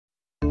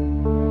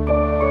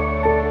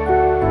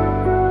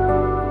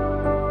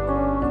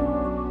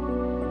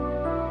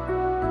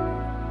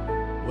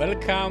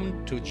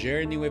Welcome to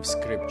Journey with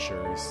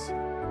Scriptures,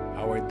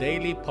 our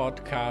daily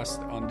podcast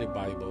on the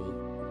Bible.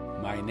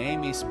 My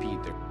name is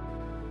Peter.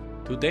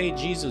 Today,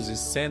 Jesus is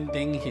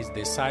sending his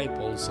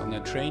disciples on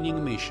a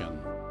training mission.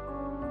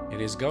 It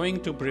is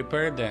going to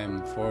prepare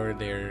them for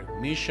their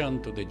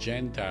mission to the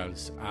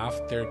Gentiles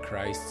after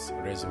Christ's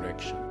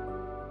resurrection.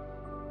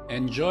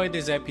 Enjoy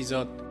this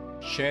episode,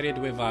 share it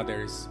with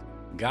others.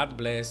 God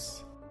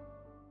bless.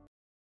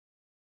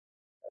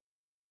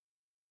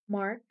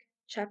 Mark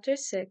chapter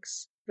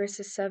 6,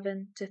 verses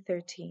 7 to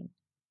 13.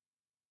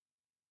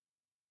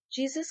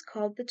 Jesus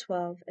called the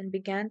 12 and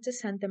began to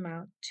send them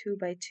out two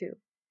by two.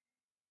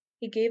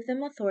 He gave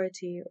them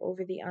authority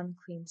over the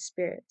unclean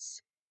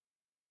spirits.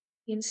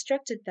 He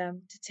instructed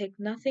them to take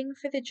nothing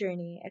for the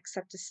journey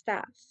except a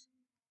staff,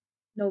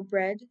 no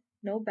bread,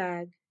 no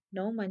bag,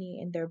 no money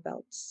in their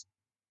belts,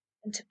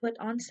 and to put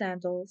on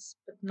sandals,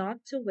 but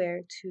not to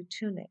wear two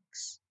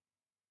tunics.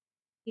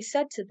 He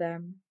said to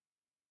them,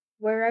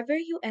 "Wherever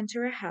you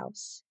enter a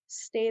house,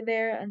 stay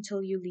there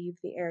until you leave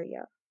the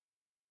area.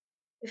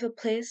 If a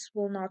place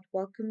will not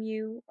welcome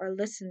you or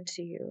listen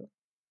to you,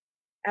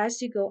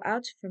 as you go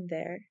out from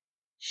there,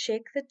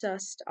 shake the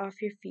dust off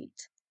your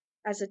feet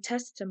as a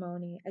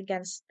testimony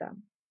against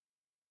them."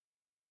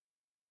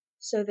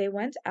 So they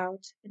went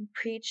out and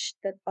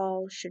preached that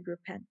all should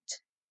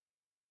repent.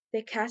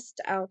 They cast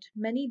out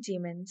many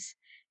demons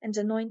and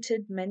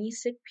anointed many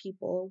sick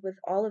people with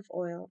olive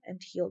oil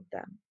and healed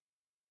them.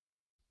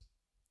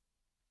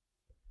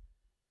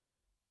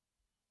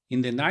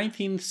 In the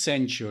 19th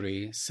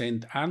century,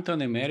 St.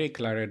 Anthony Mary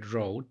Claret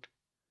wrote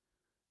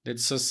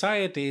that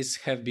societies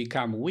have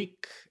become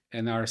weak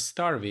and are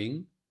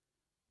starving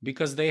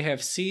because they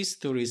have ceased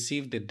to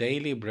receive the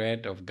daily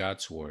bread of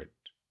God's Word.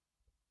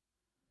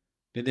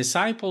 The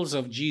disciples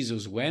of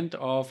Jesus went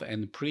off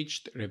and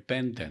preached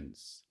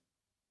repentance.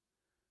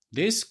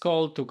 This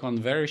call to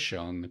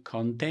conversion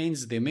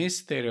contains the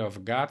mystery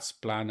of God's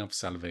plan of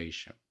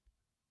salvation.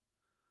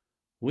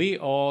 We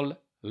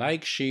all,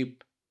 like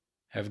sheep,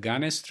 have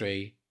gone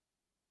astray.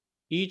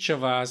 Each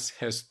of us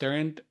has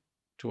turned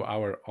to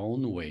our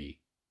own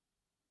way.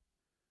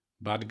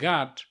 But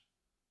God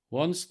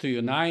wants to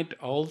unite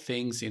all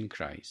things in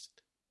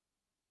Christ.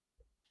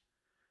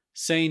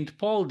 St.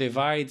 Paul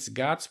divides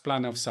God's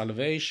plan of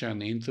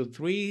salvation into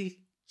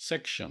three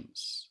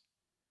sections.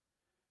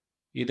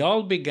 It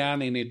all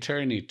began in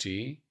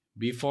eternity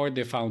before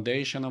the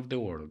foundation of the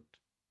world.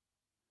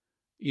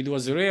 It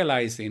was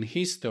realized in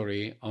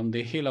history on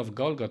the hill of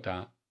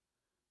Golgotha,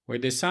 where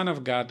the Son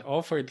of God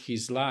offered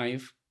his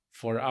life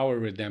for our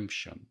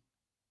redemption.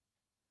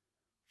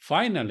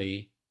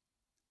 Finally,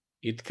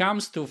 it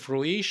comes to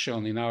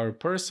fruition in our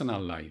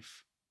personal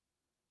life,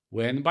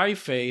 when by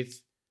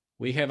faith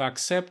we have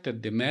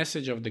accepted the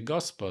message of the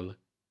gospel,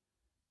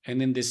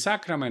 and in the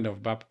sacrament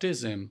of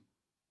baptism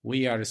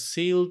we are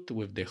sealed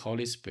with the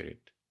Holy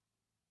Spirit.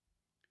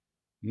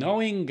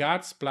 Knowing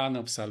God's plan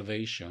of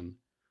salvation,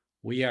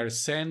 we are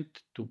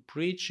sent to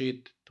preach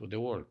it to the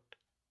world.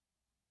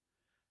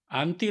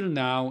 Until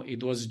now,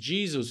 it was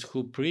Jesus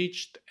who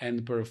preached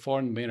and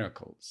performed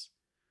miracles.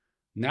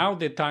 Now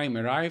the time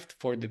arrived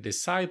for the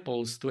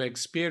disciples to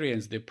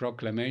experience the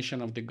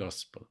proclamation of the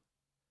gospel.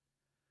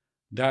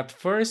 That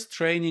first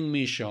training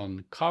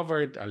mission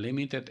covered a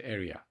limited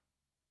area.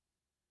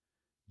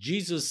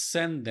 Jesus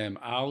sent them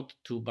out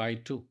two by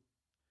two.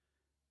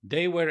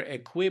 They were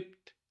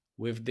equipped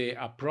with the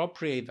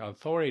appropriate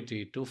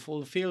authority to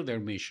fulfill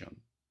their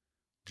mission,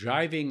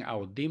 driving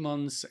out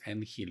demons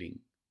and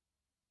healing.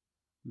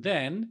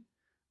 Then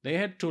they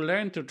had to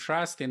learn to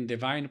trust in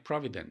divine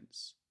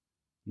providence.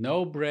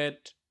 No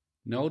bread,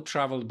 no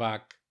travel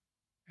bag,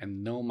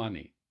 and no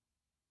money.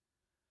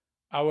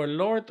 Our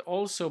Lord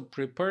also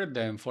prepared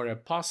them for a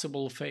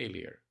possible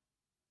failure.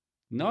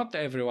 Not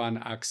everyone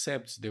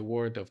accepts the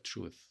word of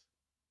truth.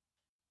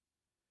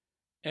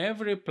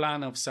 Every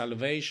plan of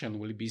salvation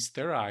will be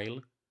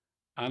sterile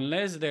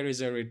unless there is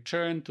a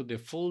return to the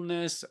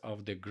fullness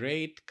of the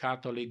great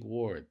Catholic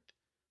word,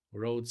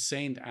 wrote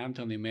St.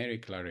 Anthony Mary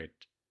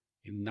Claret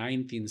in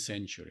 19th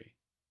century.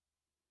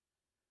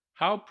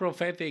 How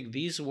prophetic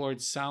these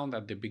words sound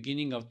at the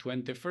beginning of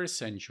 21st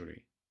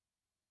century.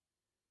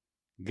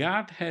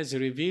 God has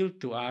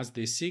revealed to us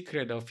the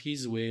secret of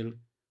his will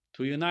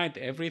to unite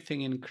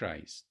everything in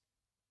Christ.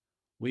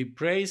 We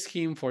praise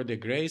him for the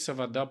grace of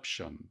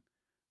adoption,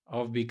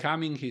 of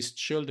becoming his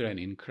children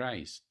in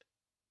Christ.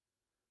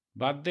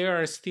 But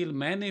there are still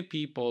many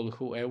people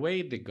who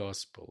await the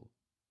gospel,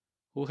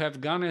 who have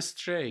gone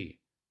astray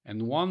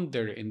and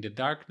wander in the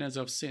darkness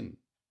of sin.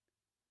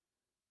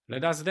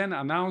 Let us then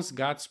announce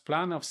God's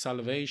plan of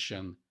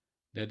salvation,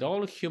 that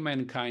all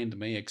humankind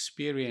may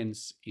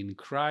experience in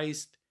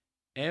Christ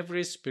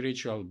every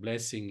spiritual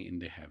blessing in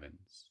the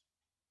heavens.